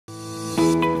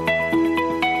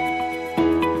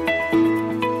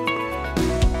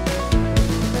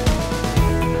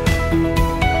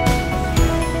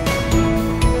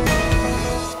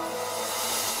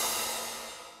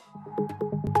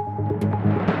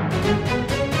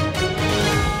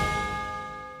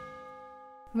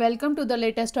Welcome to the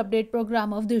latest update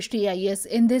program of Drishti IAS.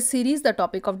 In this series, the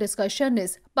topic of discussion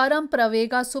is Param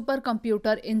Pravega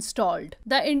Supercomputer installed.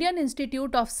 The Indian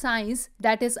Institute of Science,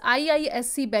 that is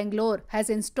IISc Bangalore, has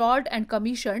installed and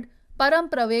commissioned Param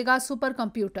Pravega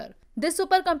Supercomputer. This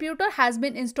supercomputer has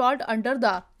been installed under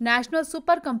the National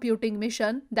Supercomputing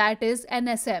Mission, that is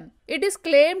NSM. It is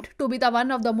claimed to be the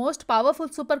one of the most powerful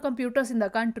supercomputers in the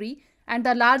country and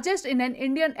the largest in an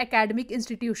Indian academic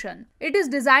institution. It is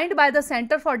designed by the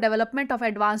Center for Development of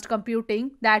Advanced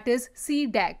Computing, that is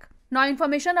CDAC. Now,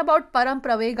 information about Param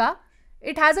Pravega.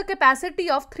 It has a capacity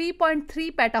of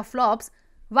 3.3 petaflops.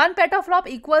 1 petaflop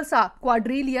equals a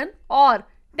quadrillion or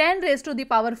 10 raised to the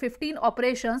power 15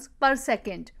 operations per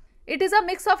second. It is a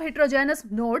mix of heterogeneous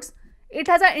nodes. It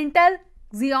has an Intel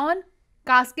Xeon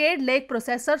Cascade Lake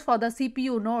processors for the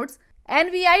CPU nodes,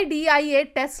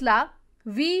 NVIDIA Tesla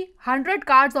V100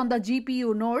 cards on the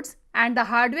GPU nodes, and the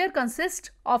hardware consists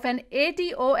of an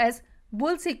ATOS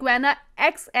Bull Sequana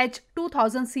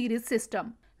XH2000 series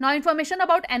system. Now, information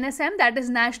about NSM, that is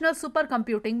National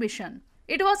Supercomputing Mission.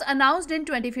 It was announced in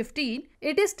 2015.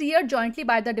 It is steered jointly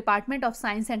by the Department of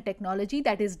Science and Technology,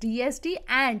 that is DST,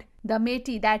 and the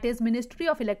MeitY, that is Ministry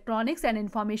of Electronics and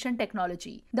Information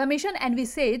Technology. The mission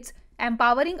envisages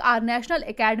empowering our national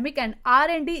academic and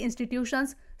R&D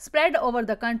institutions spread over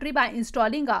the country by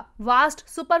installing a vast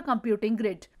supercomputing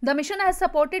grid. The mission has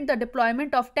supported the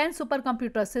deployment of 10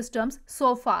 supercomputer systems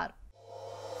so far.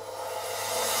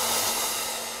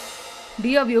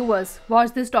 Dear viewers,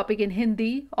 watch this topic in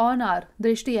Hindi on our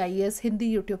Drishti IAS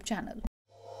Hindi YouTube channel.